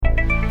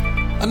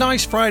A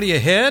nice Friday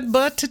ahead,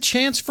 but a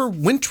chance for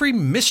wintry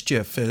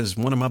mischief, as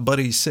one of my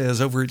buddies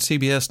says over at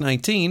CBS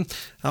 19.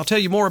 I'll tell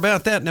you more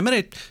about that in a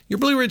minute. Your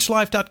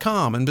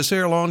BlueRidgeLife.com and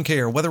Becerra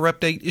Lawncare weather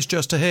update is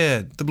just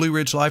ahead. The Blue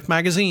Ridge Life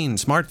magazine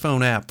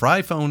smartphone app for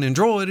iPhone and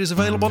Android is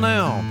available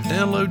now.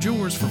 Download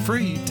yours for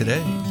free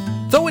today.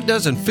 Though it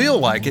doesn't feel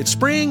like it,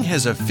 spring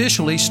has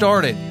officially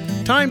started.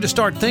 Time to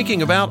start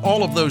thinking about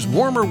all of those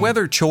warmer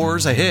weather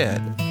chores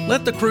ahead.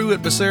 Let the crew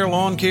at Becerra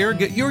Lawncare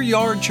get your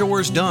yard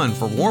chores done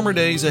for warmer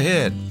days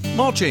ahead.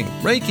 Mulching,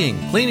 raking,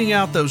 cleaning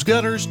out those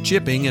gutters,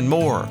 chipping, and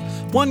more.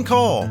 One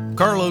call.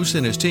 Carlos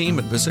and his team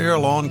at Becerra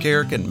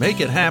Lawncare can make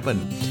it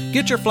happen.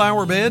 Get your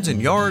flower beds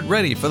and yard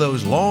ready for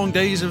those long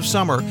days of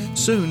summer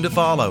soon to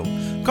follow.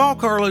 Call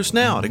Carlos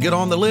now to get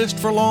on the list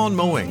for lawn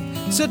mowing.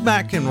 Sit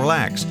back and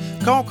relax.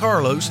 Call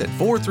Carlos at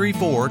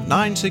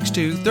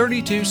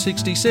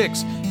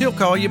 434-962-3266. He'll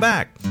call you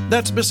back.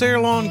 That's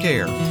Becerra Lawn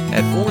Care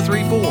at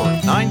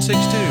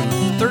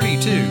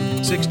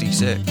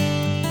 434-962-3266.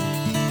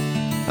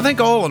 I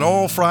think all in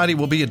all, Friday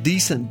will be a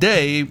decent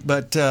day,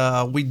 but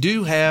we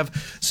do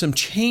have some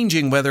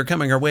changing weather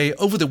coming our way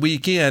over the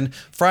weekend.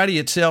 Friday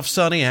itself,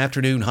 sunny,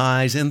 afternoon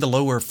highs in the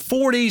lower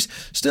 40s.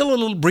 Still a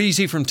little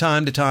breezy from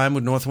time to time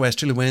with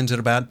northwesterly winds at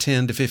about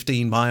 10 to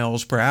 15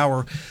 miles per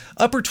hour.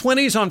 Upper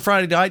 20s on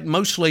Friday night,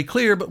 mostly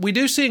clear, but we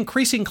do see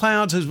increasing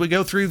clouds as we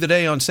go through the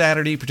day on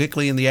Saturday,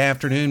 particularly in the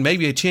afternoon.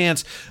 Maybe a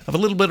chance of a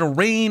little bit of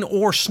rain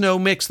or snow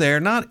mix there.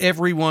 Not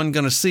everyone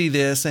going to see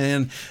this,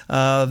 and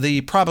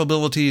the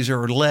probabilities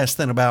are less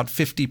than about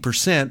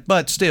 50%,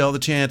 but still the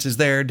chance is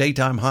there.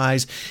 Daytime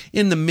highs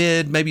in the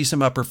mid, maybe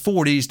some upper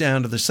 40s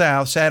down to the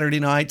south. Saturday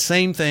night,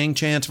 same thing,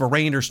 chance of a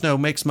rain or snow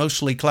mix,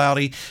 mostly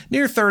cloudy,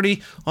 near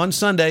 30. On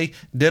Sunday,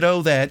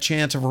 ditto that,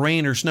 chance of a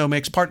rain or snow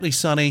mix, partly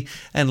sunny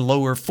and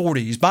lower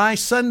 40s. By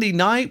Sunday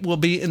night, we'll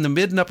be in the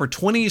mid and upper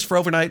 20s for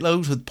overnight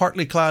lows with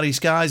partly cloudy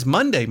skies.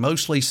 Monday,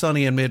 mostly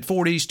sunny and mid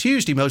 40s.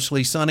 Tuesday,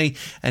 mostly sunny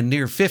and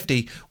near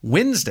 50.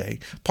 Wednesday,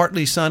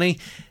 partly sunny,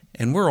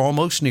 and we're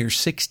almost near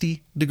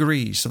 60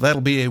 degrees. So that'll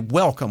be a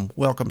welcome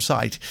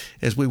sight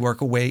as we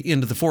work our way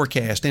into the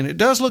forecast. And it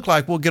does look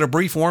like we'll get a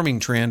brief warming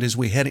trend as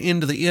we head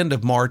into the end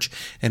of March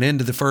and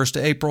into the 1st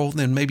of April,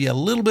 then maybe a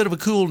little bit of a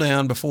cool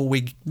down before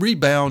we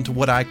rebound to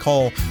what I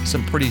call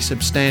some pretty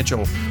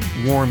substantial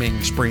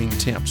warming spring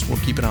temps. We'll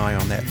keep an eye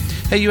on that.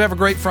 Hey, you have a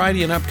great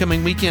Friday and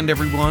upcoming weekend,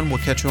 everyone. We'll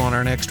catch you on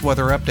our next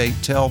weather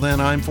update. Till then,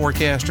 I'm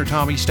forecaster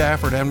Tommy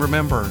Stafford, and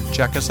remember,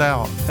 check us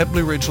out at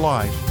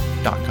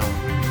BlueRidgeLife.com.